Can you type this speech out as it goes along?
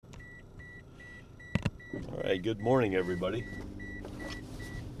Hey, good morning, everybody.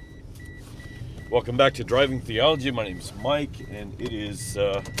 Welcome back to Driving Theology. My name's Mike, and it is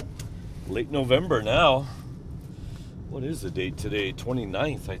late November now. What is the date today?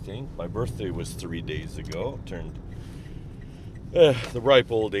 29th, I think. My birthday was 3 days ago. Turned the ripe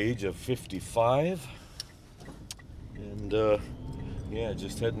old age of 55. And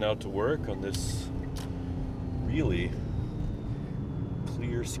just heading out to work on this really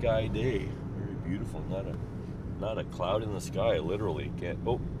clear sky day. Very beautiful. Not a cloud in the sky, literally.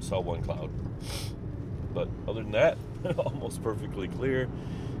 Saw one cloud. But other than that, almost perfectly clear.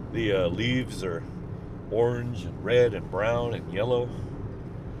 The leaves are orange and red and brown and yellow.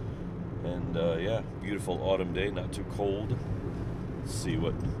 And beautiful autumn day, not too cold. Let's see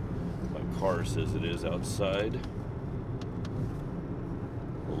what my car says it is outside.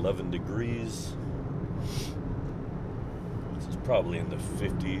 11 degrees. This is probably in the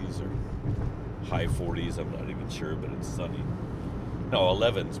 50s or high 40s, I'm not even sure, but it's sunny. No,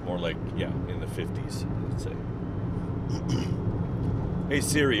 11's more like, in the 50s, let's say. Hey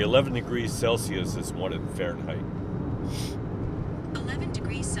Siri, 11 degrees Celsius is what in Fahrenheit? 11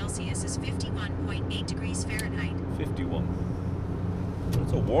 degrees Celsius is 51.8 degrees Fahrenheit. 51.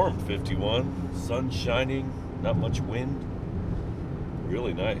 It's a warm 51. Sun shining, not much wind.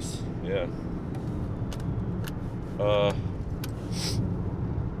 Really nice, yeah.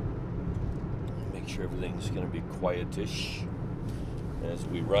 Make sure everything's going to be quietish as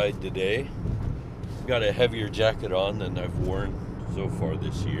we ride today. I've got a heavier jacket on than I've worn so far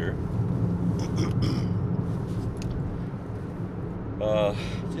this year.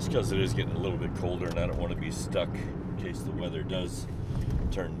 Just because it is getting a little bit colder and I don't want to be stuck in case the weather does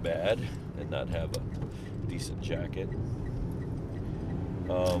turn bad and not have a decent jacket.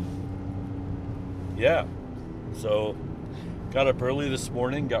 So got up early this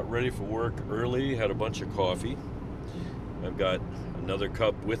morning, got ready for work early, had a bunch of coffee. I've got another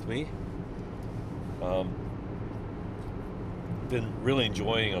cup with me. Been really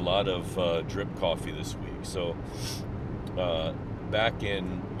enjoying a lot of drip coffee this week. So back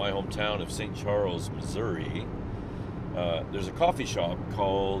in my hometown of St. Charles, Missouri, there's a coffee shop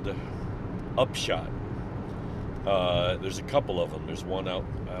called Upshot. There's a couple of them. There's one out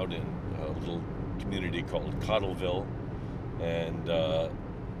in a little community called Cottleville, and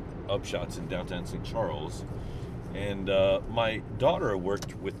Upshot's in downtown St. Charles. And my daughter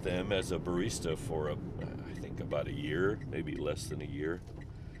worked with them as a barista for I think about a year, maybe less than a year.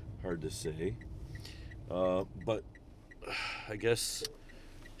 Hard to say. But I guess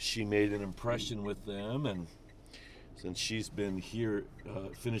she made an impression with them, and since she's been here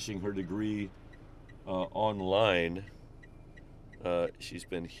finishing her degree online, she's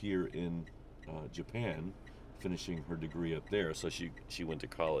been here in Japan finishing her degree up there. So she went to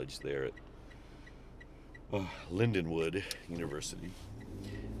college there at Lindenwood University.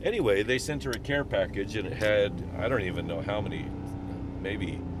 Anyway, they sent her a care package, and it had, I don't even know how many,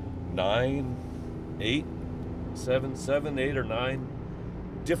 maybe 7, 8 or 9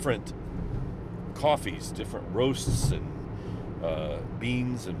 different coffees, different roasts and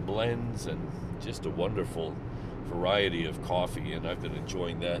beans and blends, and just a wonderful variety of coffee. And I've been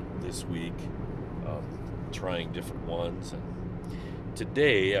enjoying that this week, trying different ones. And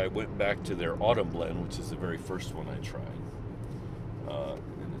today I went back to their autumn blend, which is the very first one I tried.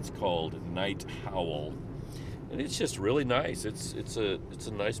 And it's called Night Howl. And it's just really nice. It's a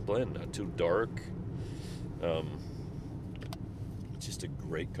nice blend, not too dark. It's just a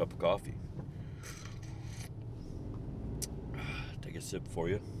great cup of coffee. Take a sip for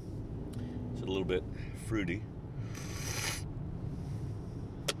you. It's a little bit fruity.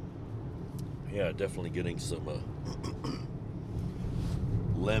 Yeah, definitely getting some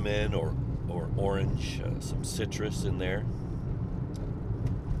lemon or orange, some citrus in there.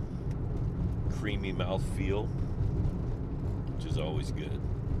 Creamy mouthfeel, which is always good.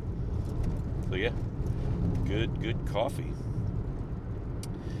 So yeah, good coffee.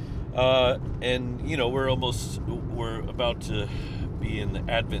 And we're about to be in the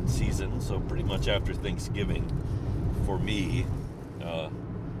Advent season, so pretty much after Thanksgiving for me,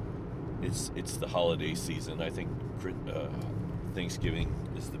 it's the holiday season. I think Thanksgiving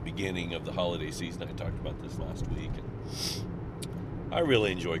is the beginning of the holiday season. I talked about this last week, and I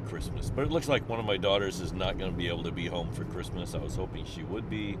really enjoy Christmas, but it looks like one of my daughters is not going to be able to be home for Christmas. I was hoping she would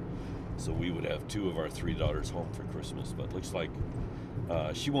be, so we would have 2 of our 3 daughters home for Christmas, but it looks like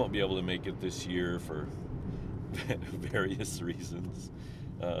she won't be able to make it this year for various reasons.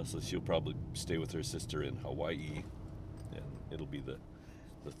 So she'll probably stay with her sister in Hawaii, and it'll be the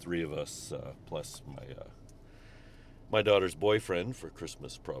 3 of us plus my daughter's boyfriend for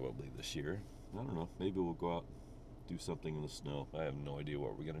Christmas probably this year. I don't know. Maybe we'll go out, do something in the snow. I have no idea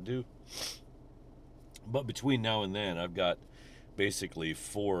what we're going to do. But between now and then, I've got basically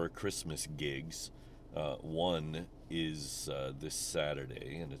 4 Christmas gigs. One is this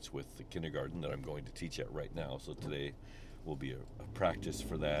Saturday, and it's with the kindergarten that I'm going to teach at right now. So today will be a practice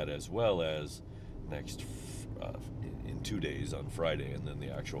for that, as well as next in 2 days on Friday, and then the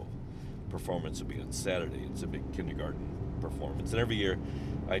actual performance will be on Saturday. It's a big kindergarten performance, and every year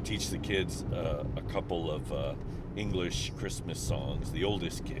I teach the kids a couple of English Christmas songs, the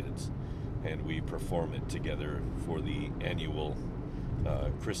oldest kids, and we perform it together for the annual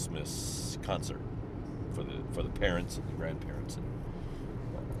Christmas concert for the parents and the grandparents and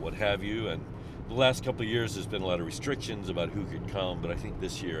what have you. And the last couple of years there's been a lot of restrictions about who could come, but I think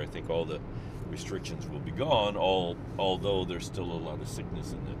this year all the restrictions will be gone, although there's still a lot of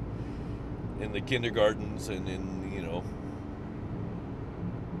sickness in the kindergartens and in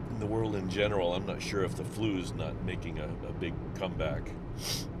the world in general. I'm not sure if the flu's not making a big comeback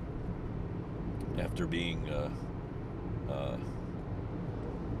after being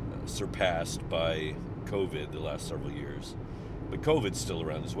surpassed by COVID the last several years. But COVID's still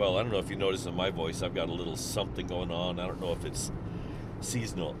around as well. I don't know if you notice in my voice, I've got a little something going on. I don't know if it's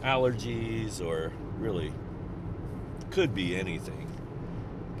seasonal allergies or really could be anything.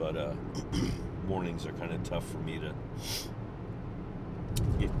 But mornings are kind of tough for me to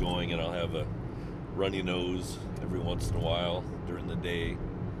get going, and I'll have a runny nose every once in a while during the day.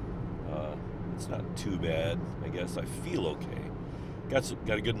 It's not too bad, I guess. I feel okay. Got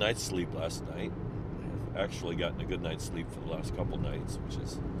a good night's sleep last night. I've actually gotten a good night's sleep for the last couple nights, which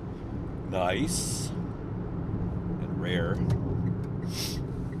is nice and rare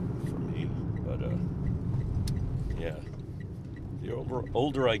for me. But yeah, the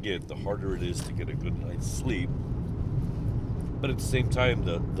older I get, the harder it is to get a good night's sleep. But at the same time,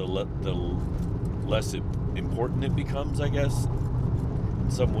 the less important it becomes, I guess. In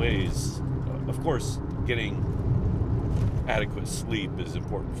some ways, of course, getting adequate sleep is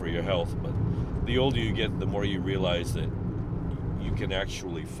important for your health, but the older you get, the more you realize that you can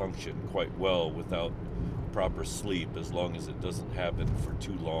actually function quite well without proper sleep, as long as it doesn't happen for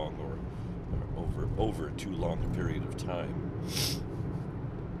too long or over too long a period of time.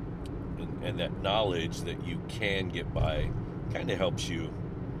 And that knowledge that you can get by kind of helps you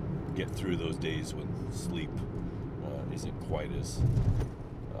get through those days when sleep isn't quite as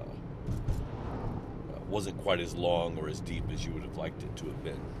wasn't quite as long or as deep as you would have liked it to have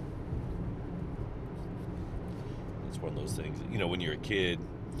been. It's one of those things, when you're a kid,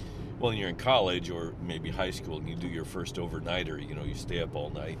 when you're in college or maybe high school and you do your first overnighter, you stay up all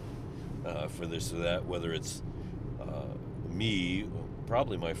night for this or that, whether it's me,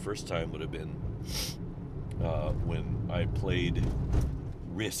 probably my first time would have been when I played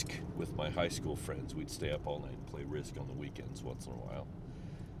Risk with my high school friends. We'd stay up all night and play Risk on the weekends once in a while.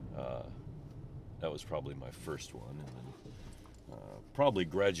 That was probably my first one. And then probably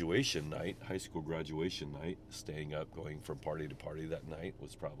graduation night, high school graduation night, staying up, going from party to party that night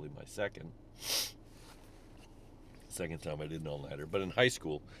was probably my second time I did an all-nighter. But in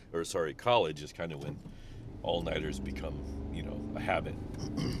college is kind of when all-nighters become, a habit.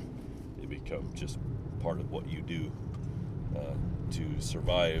 They become just part of what you do to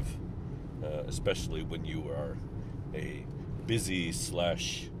survive, especially when you are a busy /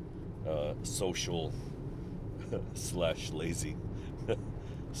 social / lazy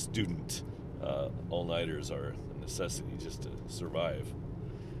student. All-nighters are a necessity just to survive.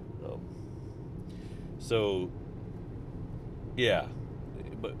 So yeah,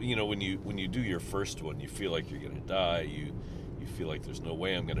 but when you do your first one, you feel like you're gonna die. You feel like there's no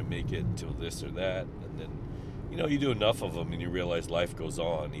way I'm gonna make it till this or that, and then you do enough of them and you realize life goes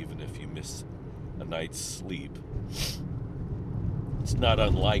on even if you miss a night's sleep. It's not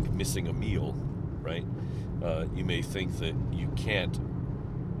unlike missing a meal, right? You may think that you can't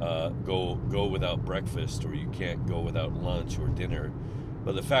go without breakfast, or you can't go without lunch or dinner,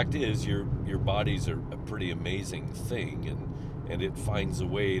 but the fact is your bodies are a pretty amazing thing, and it finds a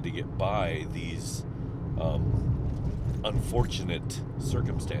way to get by these unfortunate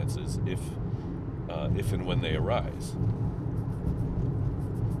circumstances if and when they arise.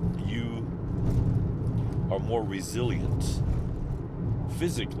 You are more resilient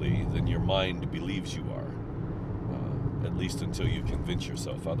physically than your mind believes you are, at least until you convince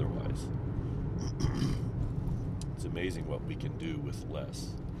yourself otherwise. It's amazing what we can do with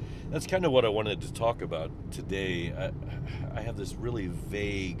less. That's kind of what I wanted to talk about today. I have this really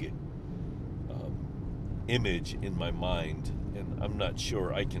vague image in my mind, and I'm not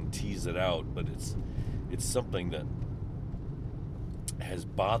sure I can tease it out, but it's something that has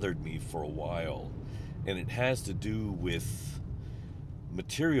bothered me for a while, and it has to do with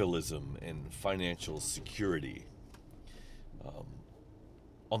materialism and financial security.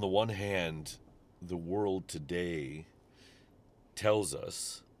 On the one hand, the world today tells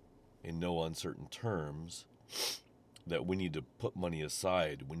us, in no uncertain terms, that we need to put money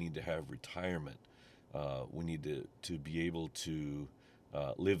aside. We need to have retirement. We need to be able to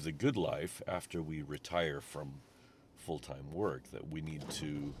live the good life after we retire from full-time work. That we need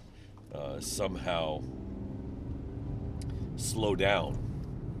to somehow slow down,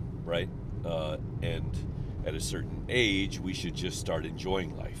 right? And at a certain age, we should just start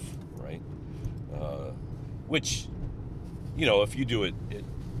enjoying life, right? Which, if you do it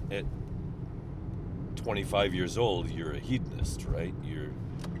at 25 years old, you're a hedonist, right? You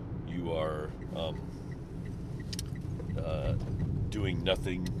are doing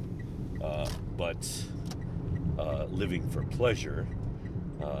nothing but living for pleasure.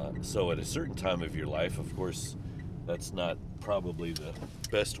 So at a certain time of your life, of course, that's not probably the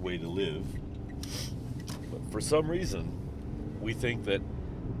best way to live. But for some reason, we think that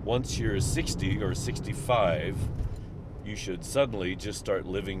once you're 60 or 65, you should suddenly just start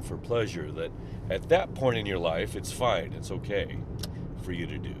living for pleasure. That at that point in your life, it's fine, it's okay for you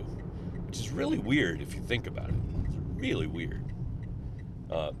to do. Which is really weird if you think about it. It's really weird.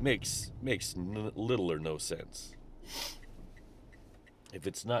 Makes little or no sense. If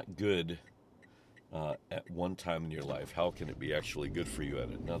it's not good at one time in your life, how can it be actually good for you at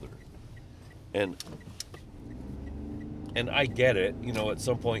another? And I get it, at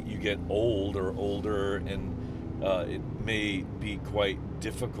some point you get older, and it may be quite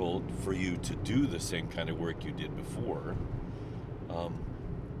difficult for you to do the same kind of work you did before.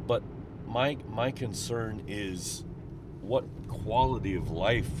 But my concern is, what quality of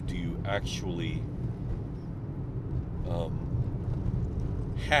life do you actually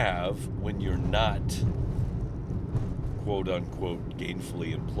have when you're not, quote unquote,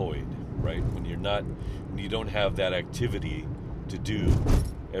 gainfully employed, right? When you don't have that activity to do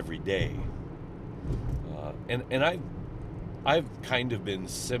every day. And I've kind of been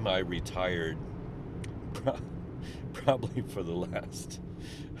semi-retired probably for the last,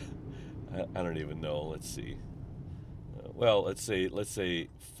 I don't even know, let's see. Let's say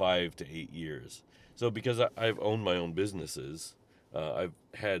 5 to 8 years. So because I've owned my own businesses, I've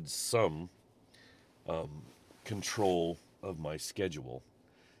had some control of my schedule.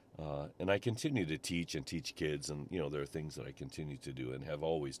 And I continue to teach kids, and there are things that I continue to do and have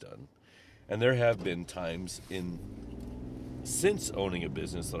always done. And there have been times since owning a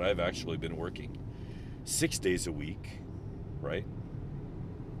business that I've actually been working 6 days a week, right?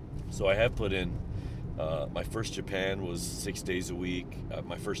 So I have put in, my first Japan was 6 days a week.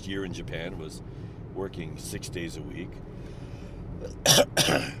 My first year in Japan was working 6 days a week.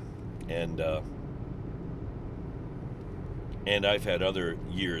 And I've had other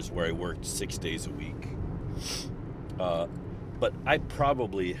years where I worked 6 days a week. But I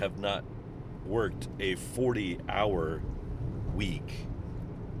probably have not worked a 40-hour week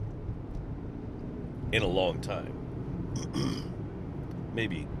in a long time.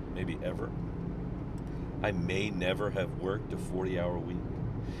 maybe ever. I may never have worked a 40-hour week.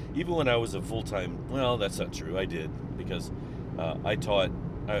 Even when I was a full-time, well, that's not true. I did, because I taught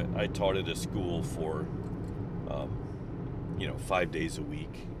at a school for 5 days a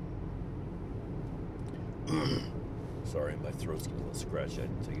week. Sorry, my throat's getting a little scratchy. I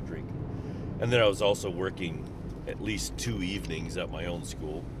didn't take a drink. And then I was also working at least 2 evenings at my own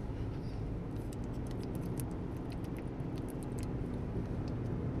school.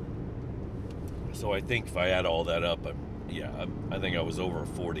 So I think if I add all that up, I think I was over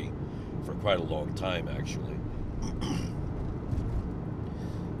 40 for quite a long time, actually.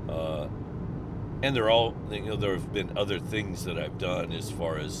 And there have been other things that I've done as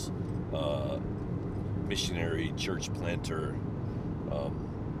far as missionary, church planter,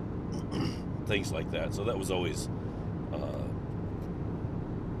 things like that. So that was always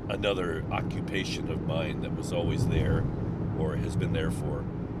another occupation of mine that was always there, or has been there for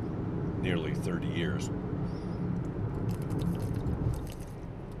nearly 30 years.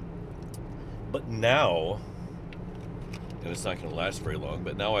 But now, and it's not going to last very long,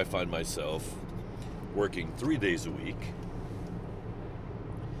 but now I find myself working 3 days a week,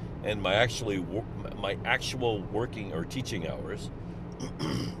 and my actual working or teaching hours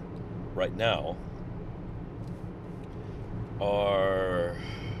right now are,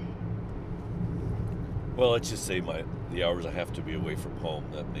 well, let's just say the hours I have to be away from home.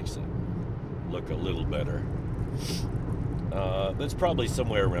 That makes it look a little better. That's probably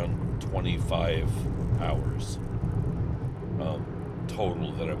somewhere around 25 hours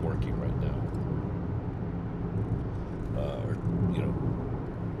total that I'm working right now, or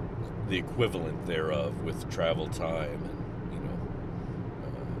the equivalent thereof with travel time, and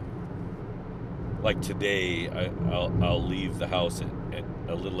like today, I'll leave the house at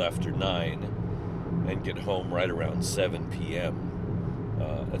a little after 9 and get home right around 7 p.m.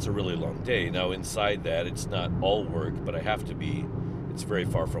 That's a really long day. Now, inside that, it's not all work, but I have to be. It's very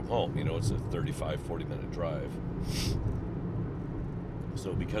far from home. It's a 35, 40-minute drive.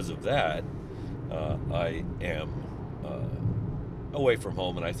 So because of that, I am away from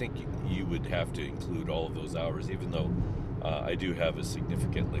home, and I think you would have to include all of those hours, even though I do have a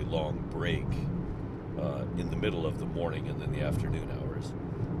significantly long break in the middle of the morning and then the afternoon hours.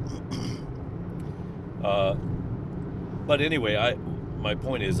 But anyway, my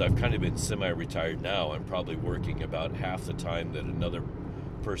point is I've kind of been semi-retired now. I'm probably working about half the time that another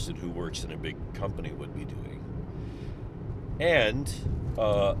person who works in a big company would be doing. And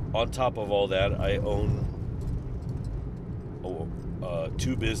on top of all that, I own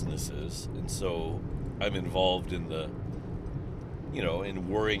 2 businesses, and so I'm involved in in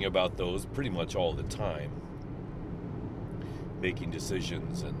worrying about those pretty much all the time, making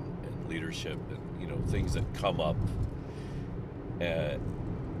decisions and leadership and things that come up,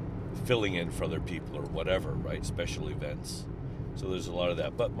 filling in for other people or whatever, right? Special events. So there's a lot of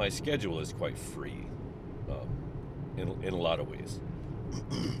that, but my schedule is quite free in a lot of ways.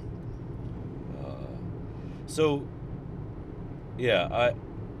 So yeah,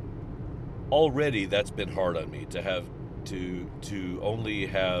 already that's been hard on me to have to only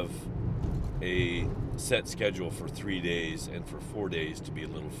have a set schedule for 3 days and for 4 days to be a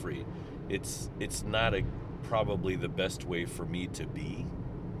little free. It's not probably the best way for me to be.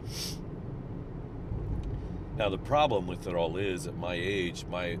 Now the problem with it all is, at my age,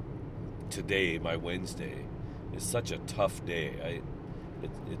 my Wednesday is such a tough day.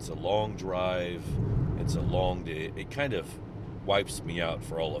 It's a long drive. It's a long day. It kind of wipes me out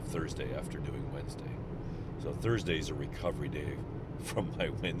for all of Thursday after doing Wednesday. So Thursday's a recovery day from my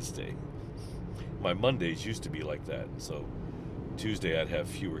Wednesday. My Mondays used to be like that. So Tuesday I'd have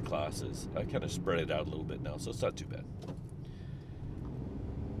fewer classes. I kind of spread it out a little bit now, so it's not too bad.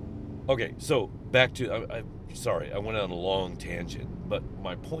 Okay, so back to, I'm sorry, I went on a long tangent, but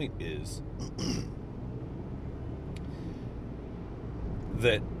my point is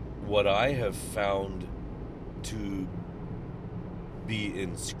that what I have found to be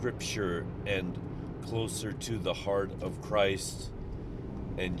in Scripture and closer to the heart of Christ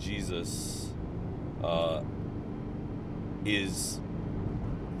and Jesus is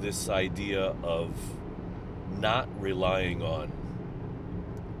this idea of not relying on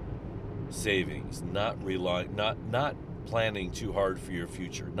savings, not planning too hard for your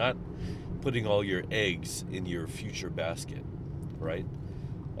future, not putting all your eggs in your future basket, right?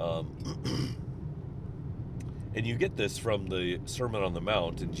 And you get this from the Sermon on the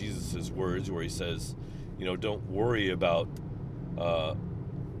Mount and Jesus' words where he says, don't worry about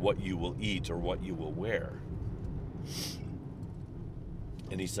what you will eat or what you will wear.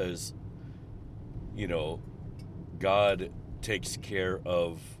 And he says, God takes care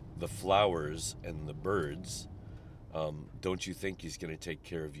of the flowers and the birds. Don't you think he's going to take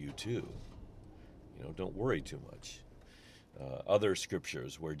care of you too? Don't worry too much. Other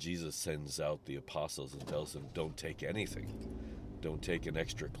scriptures where Jesus sends out the apostles and tells them, don't take anything. Don't take an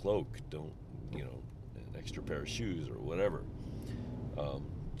extra cloak. Don't, an extra pair of shoes or whatever.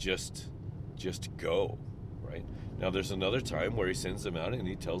 Just go, right? Now there's another time where he sends them out and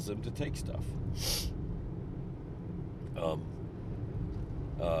he tells them to take stuff.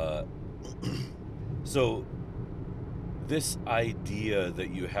 So this idea that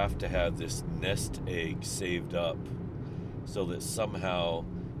you have to have this nest egg saved up so that somehow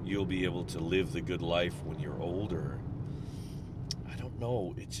you'll be able to live the good life when you're older, I don't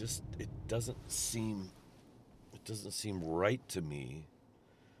know. It doesn't seem right to me.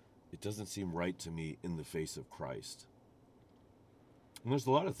 It doesn't seem right to me in the face of Christ. And there's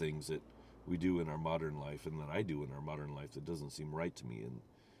a lot of things that we do in our modern life and that I do in our modern life that doesn't seem right to me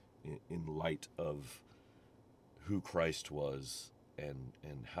in light of who Christ was and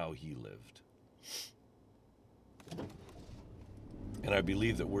how he lived. And I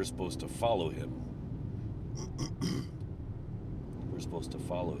believe that we're supposed to follow him. We're supposed to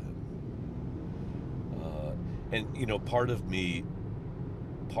follow him. And part of me,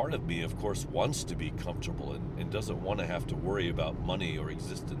 of course, wants to be comfortable and doesn't want to have to worry about money or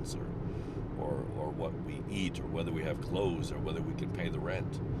existence or what we eat or whether we have clothes or whether we can pay the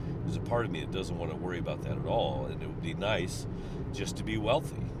rent. There's a part of me that doesn't want to worry about that at all, and it would be nice just to be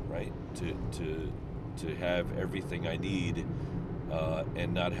wealthy, right? To have everything I need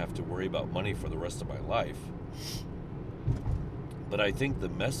and not have to worry about money for the rest of my life. But I think the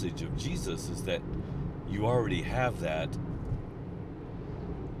message of Jesus is that you already have that,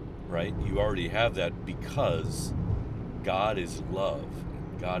 right? You already have that because God is love,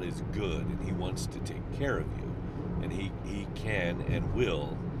 and God is good, and He wants to take care of you, and He can and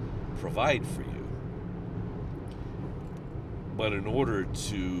will provide for you. But in order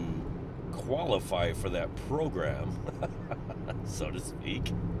to qualify for that program, so to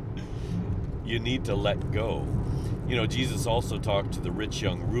speak, you need to let go. You know, Jesus also talked to the rich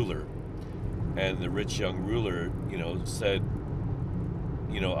young ruler, and the rich young ruler, said,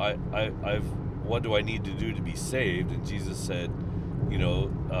 what do I need to do to be saved? And Jesus said, you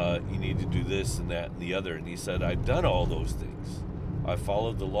need to do this and that and the other. And he said, I've done all those things. I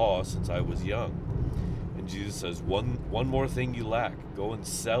followed the law since I was young. And Jesus says, one more thing you lack. Go and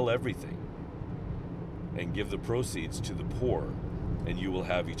sell everything and give the proceeds to the poor, and you will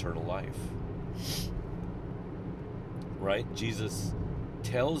have eternal life. Right? Jesus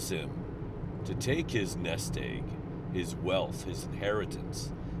tells him to take his nest egg, his wealth, his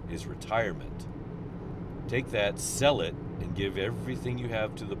inheritance, his retirement. Take that, sell it, and give everything you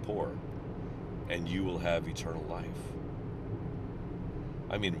have to the poor, and you will have eternal life.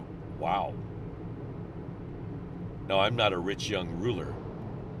 I mean, wow. Now, I'm not a rich young ruler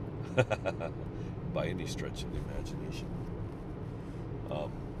by any stretch of the imagination.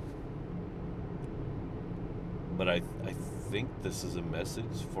 But I think this is a message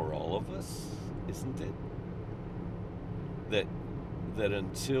for all of us, isn't it? That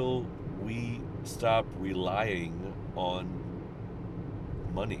until we stop relying on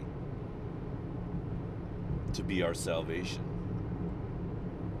money to be our salvation,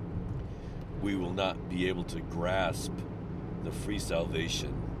 we will not be able to grasp the free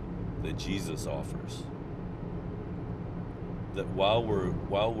salvation that Jesus offers. That while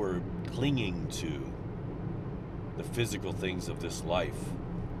we're clinging to the physical things of this life,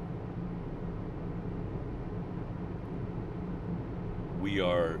 we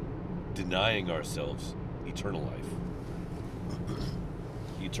are denying ourselves eternal life.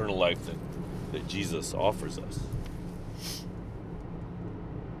 Eternal life that Jesus offers us.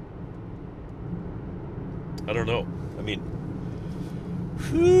 I don't know. I mean,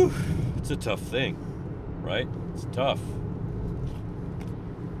 it's a tough thing, right? It's tough.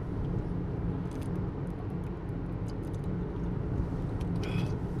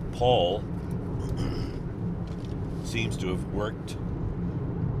 Paul seems to have worked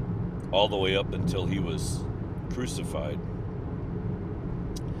all the way up until he was crucified.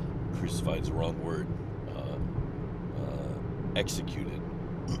 Crucified is the wrong word. Executed.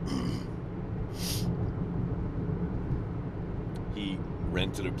 He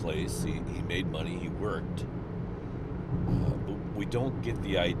rented a place. He made money. He worked. But we don't get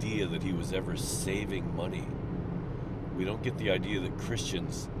the idea that he was ever saving money. We don't get the idea that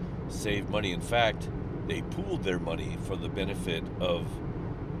Christians save money. In fact, they pooled their money for the benefit of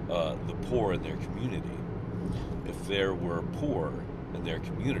the poor in their community. If there were poor in their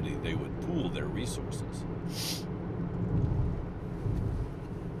community, they would pool their resources.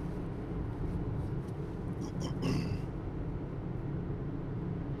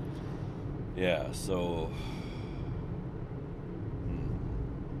 Yeah, so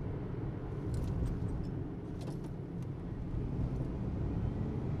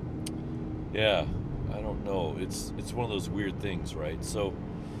yeah, I don't know. It's one of those weird things, right? So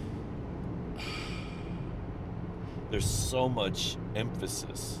there's so much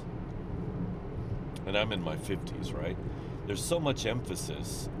emphasis, and I'm in my 50s, right? There's so much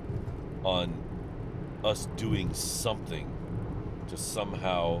emphasis on us doing something to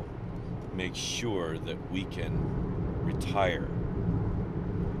somehow make sure that we can retire.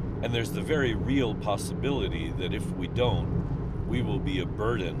 And there's the very real possibility that if we don't, we will be a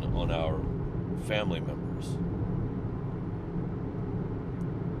burden on our family members.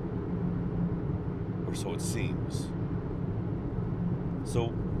 Or so it seems.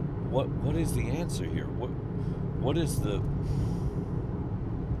 So what is the answer here? What is the...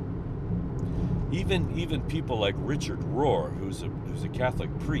 Even people like Richard Rohr, who's a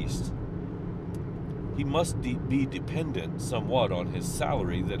Catholic priest, he must be dependent somewhat on his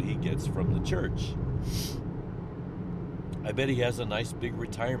salary that he gets from the church. I bet he has a nice big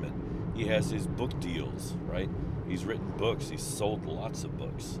retirement. He has his book deals, right? He's written books. He's sold lots of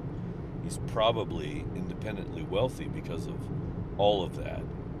books. He's probably independently wealthy because of all of that.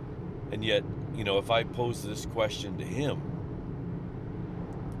 And yet, if I pose this question to him,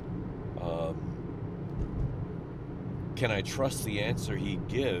 can I trust the answer he'd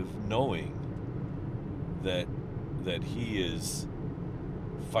give, knowing that he is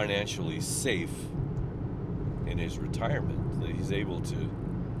financially safe in his retirement, that he's able to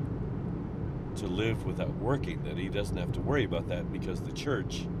live without working, that he doesn't have to worry about that because the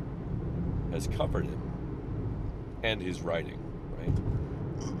church has covered him and his writing, right?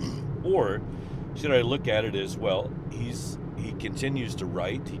 Or should I look at it as, well, he continues to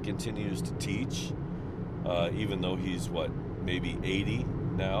write, he continues to teach, even though he's maybe 80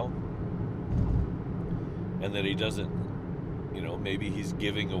 now, and that he doesn't, maybe he's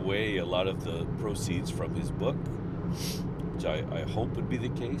giving away a lot of the proceeds from his book, which I hope would be the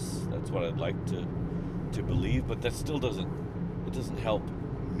case. That's what I'd like to believe, but that still doesn't help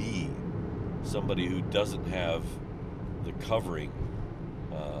me, somebody who doesn't have the covering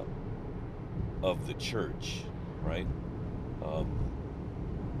of the church, right?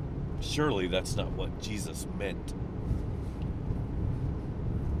 Surely that's not what Jesus meant,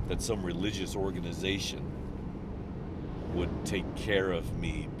 that some religious organization would take care of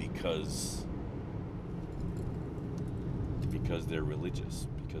me because they're religious,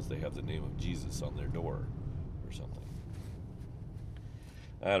 because they have the name of Jesus on their door or something.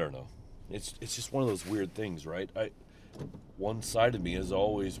 I don't know. It's just one of those weird things, right? One side of me has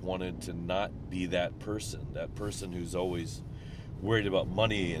always wanted to not be that person who's always worried about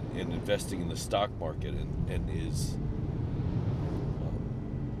money and investing in the stock market and is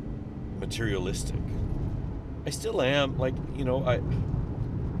materialistic. I still am, I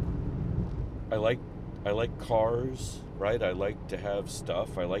like cars, right? I like to have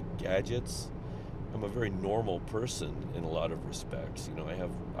stuff. I like gadgets. I'm a very normal person in a lot of respects. I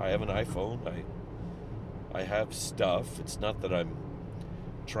have an iPhone. I have stuff. It's not that I'm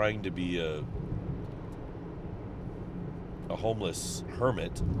trying to be a homeless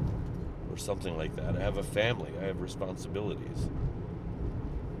hermit or something like that. I have a family. I have responsibilities.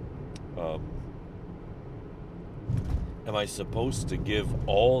 Am I supposed to give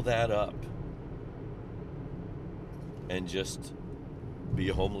all that up and just be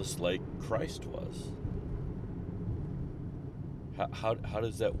homeless like Christ was? How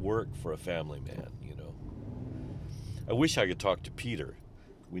does that work for a family man, I wish I could talk to Peter.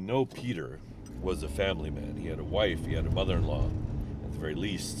 We know Peter was a family man. He had a wife, he had a mother-in-law, at the very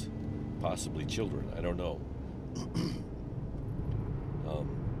least, possibly children. I don't know.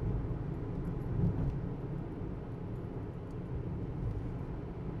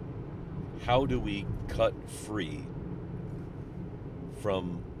 How do we cut free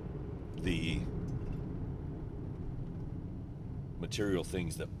from the material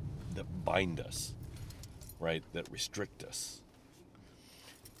things that bind us, right? That restrict us?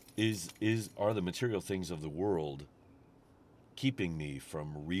 Are the material things of the world keeping me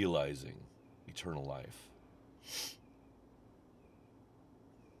from realizing eternal life?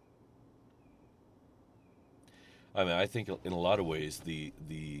 I think in a lot of ways the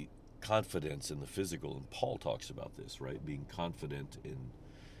confidence in the physical, and Paul talks about this, right? Being confident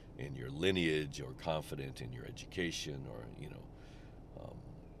in your lineage, or confident in your education, or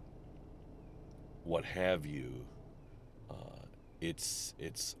what have you.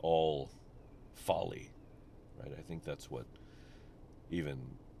 It's all folly, right? I think that's what even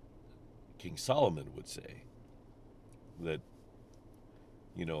King Solomon would say, that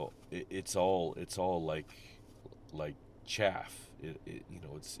it's all like chaff.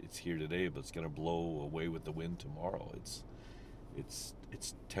 It's here today, but it's going to blow away with the wind tomorrow. It's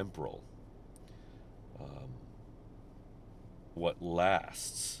temporal. What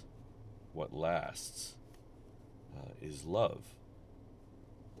lasts is love,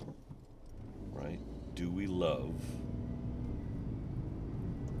 right? Do we love?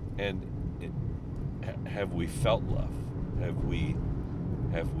 And have we felt love? Have we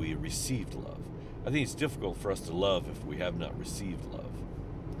received love? I think it's difficult for us to love if we have not received love.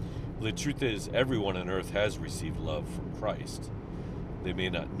 The truth is, everyone on earth has received love from Christ. They may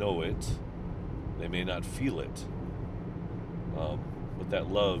not know it, they may not feel it, but that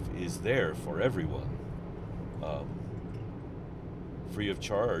love is there for everyone, free of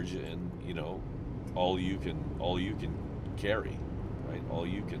charge, and all you can carry, right? All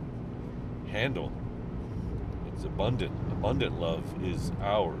you can handle. It's abundant. Abundant love is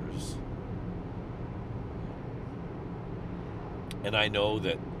ours. And I know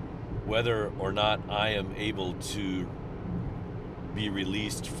that whether or not I am able to be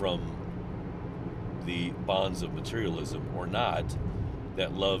released from the bonds of materialism or not,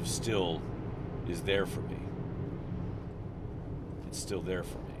 that love still is there for me. It's still there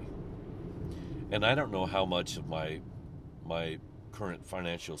for me. And I don't know how much of my current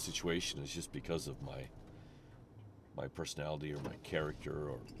financial situation is just because of my personality or my character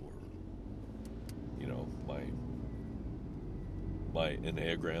or my my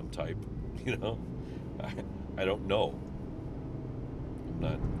Enneagram type, you know? I don't know.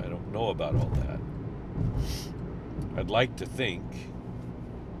 I don't know about all that. I'd like to think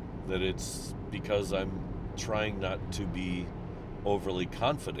that it's because I'm trying not to be overly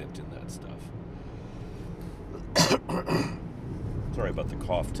confident in that stuff. Sorry about the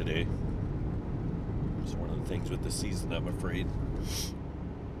cough today. It's one of the things with the season, I'm afraid.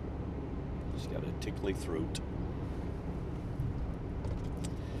 Just got a tickly throat.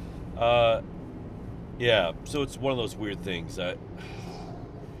 Yeah, so it's one of those weird things. Yeah,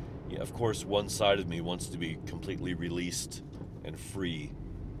 of course, one side of me wants to be completely released and free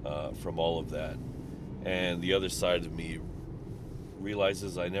from all of that. And the other side of me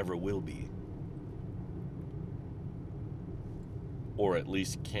realizes I never will be. Or at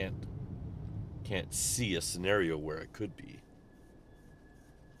least can't see a scenario where it could be.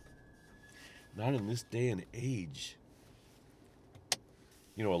 Not in this day and age.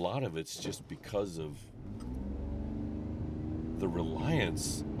 You know, a lot of it's just because of the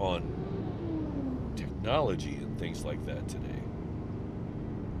reliance on technology and things like that today.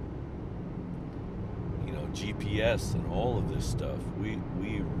 You know, GPS and all of this stuff. We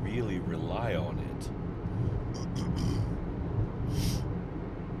really rely on it.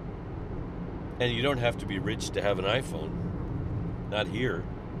 And you don't have to be rich to have an iPhone. Not here.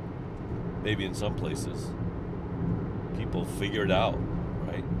 Maybe in some places. People figure it out,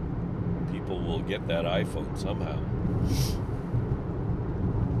 right? People will get that iPhone somehow.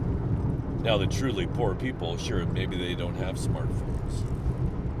 Now, the truly poor people, sure, maybe they don't have smartphones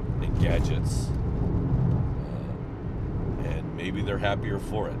and gadgets. And maybe they're happier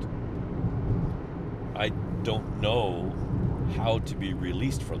for it. I don't know how to be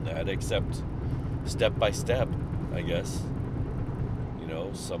released from that except step by step, I guess. You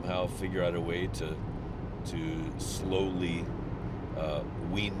know, somehow figure out a way to slowly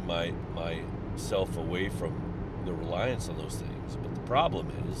wean myself away from the reliance on those things. But the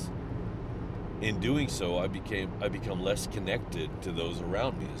problem is, in doing so, I become less connected to those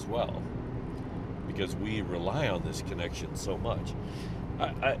around me as well, because we rely on this connection so much.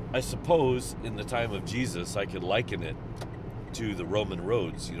 I suppose in the time of Jesus, I could liken it to the Roman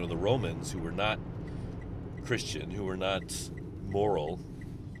roads. You know, the Romans, who were not Christian, who were not moral,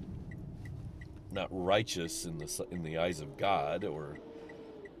 not righteous in the eyes of God or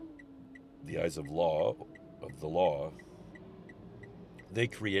the eyes of the law, they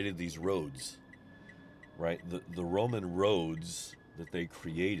created these roads, right? The Roman roads that they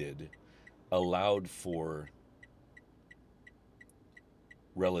created allowed for,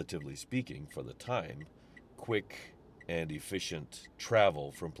 relatively speaking, for the time, quick and efficient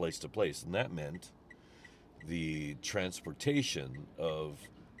travel from place to place. And that meant the transportation of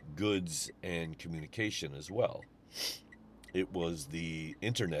goods and communication as well. It was the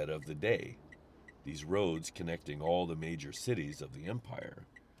internet of the day. These roads connecting all the major cities of the empire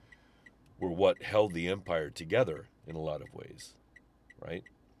were what held the empire together in a lot of ways, right?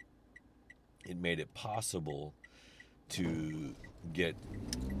 It made it possible to get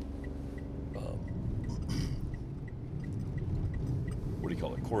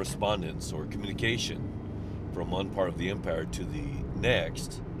correspondence or communication from one part of the empire to the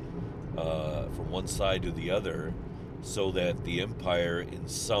next, from one side to the other, so that the empire in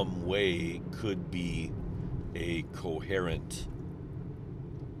some way could be a coherent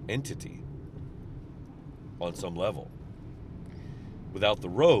entity on some level. Without the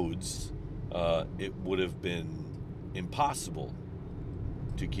roads, it would have been impossible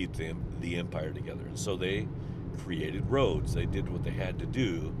to keep the empire together. And so they created roads. They did what they had to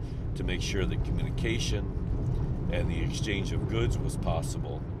do to make sure that communication and the exchange of goods was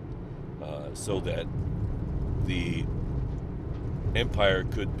possible, so that the empire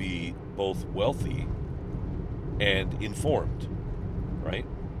could be both wealthy and informed, right?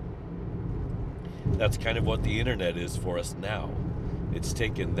 That's kind of what the internet is for us now. It's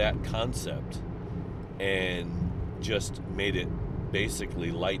taken that concept and just made it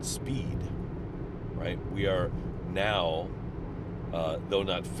basically light speed, right? We are now, though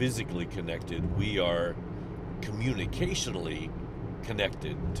not physically connected, we are communicationally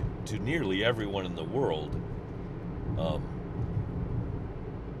connected to nearly everyone in the world,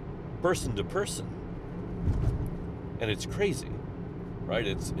 person to person. And it's crazy, right?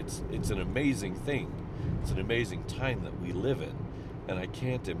 It's an amazing thing. It's an amazing time that we live in. And I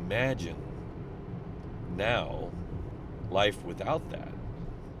can't imagine now life without that.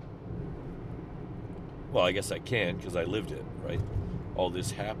 Well, I guess I can, because I lived it, right? All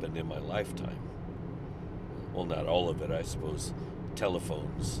this happened in my lifetime. Well, not all of it, I suppose.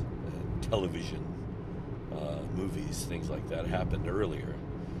 Telephones, television, movies, things like that happened earlier.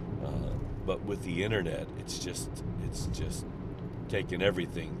 But with the internet, it's just taken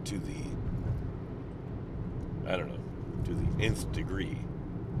everything to the, I don't know, to the nth degree.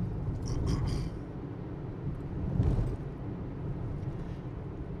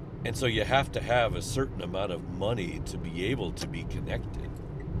 And so you have to have a certain amount of money to be able to be connected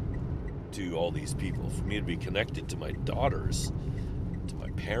to all these people. For me to be connected to my daughters, to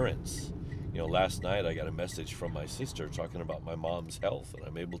my parents. Last night I got a message from my sister talking about my mom's health, and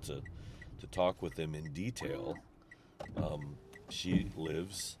I'm able to talk with them in detail. She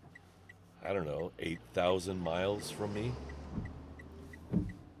lives, 8,000 miles from me.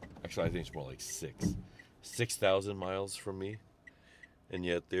 Actually, I think it's more like 6,000 miles from me. And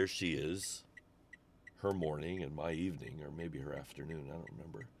yet there she is, her morning and my evening, or maybe her afternoon, I don't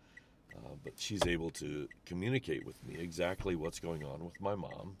remember. But she's able to communicate with me exactly what's going on with my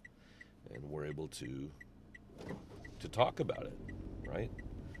mom, and we're able to talk about it, right?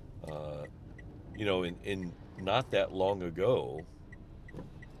 In not that long ago,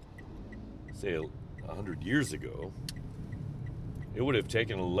 say 100 years ago, it would have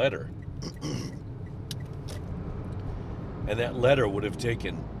taken a letter. And that letter would have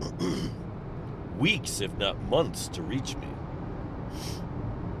taken weeks, if not months, to reach me.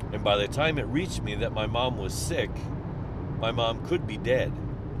 And by the time it reached me that my mom was sick, my mom could be dead.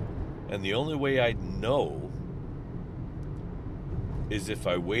 And the only way I'd know is if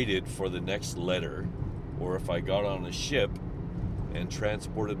I waited for the next letter, or if I got on a ship and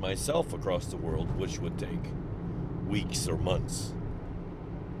transported myself across the world, which would take weeks or months.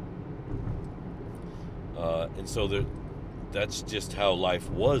 And so that's just how life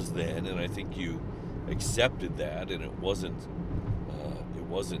was then, and I think you accepted that, and it wasn't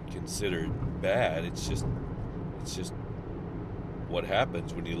considered bad. It's just what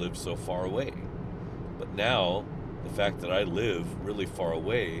happens when you live so far away. But now, the fact that I live really far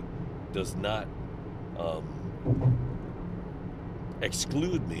away does not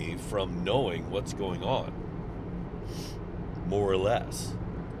exclude me from knowing what's going on, more or less.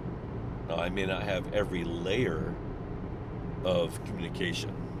 Now, I may not have every layer of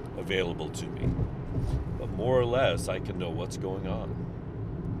communication available to me, but more or less I can know what's going on.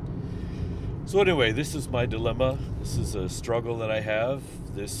 So anyway, this is my dilemma. This is a struggle that I have,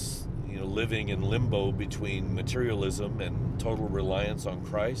 this living in limbo between materialism and total reliance on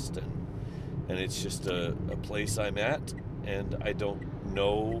Christ, and it's just a place I'm at, and I don't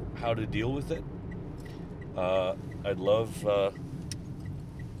know how to deal with it. I'd love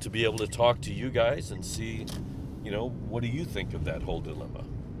to be able to talk to you guys and see, what do you think of that whole dilemma?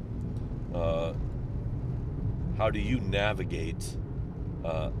 How do you navigate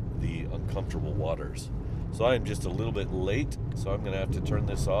the uncomfortable waters? So I am just a little bit late, so I'm going to have to turn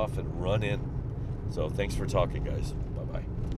this off and run in. So thanks for talking, guys.